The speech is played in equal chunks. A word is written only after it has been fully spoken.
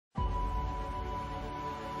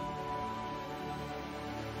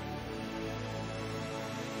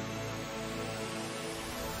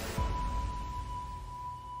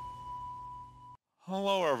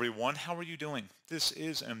Hello everyone, how are you doing? This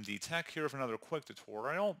is MD Tech here with another quick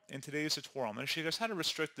tutorial. In today's tutorial, I'm going to show you guys how to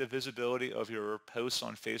restrict the visibility of your posts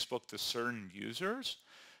on Facebook to certain users.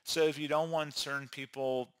 So if you don't want certain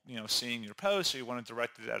people, seeing your posts, or you want to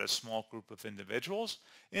direct it at a small group of individuals,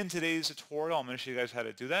 in today's tutorial, I'm going to show you guys how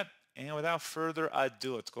to do that. And without further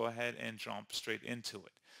ado, let's go ahead and jump straight into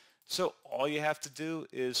it. So all you have to do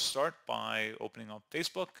is start by opening up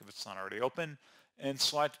Facebook if it's not already open, and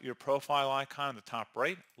select your profile icon in the top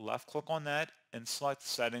right, left click on that, and select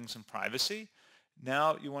Settings and Privacy.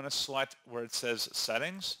 Now you want to select where it says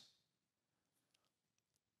Settings.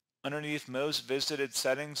 Underneath Most Visited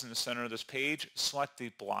Settings in the center of this page, select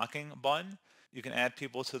the Blocking button. You can add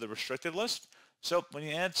people to the restricted list. So when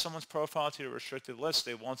you add someone's profile to your restricted list,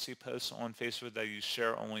 they won't see posts on Facebook that you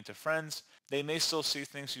share only to friends. They may still see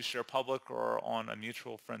things you share public or on a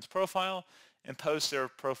mutual friend's profile, and posts their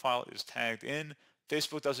profile is tagged in.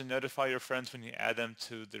 Facebook doesn't notify your friends when you add them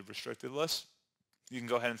to the restricted list. You can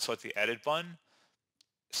go ahead and select the Edit button,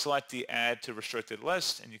 select the Add to Restricted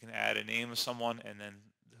List, and you can add a name of someone, and then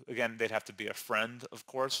again, they'd have to be a friend, of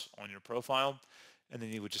course, on your profile, and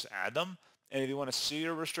then you would just add them. And if you want to see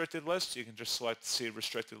your restricted list, you can just select See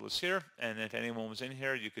Restricted List here, and if anyone was in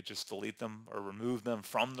here, you could just delete them or remove them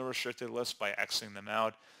from the restricted list by Xing them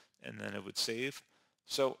out, and then it would save.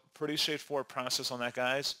 So pretty straightforward process on that,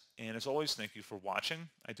 guys. And as always, thank you for watching.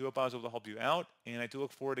 I do hope I was able to help you out, and I do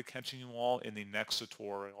look forward to catching you all in the next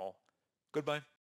tutorial. Goodbye.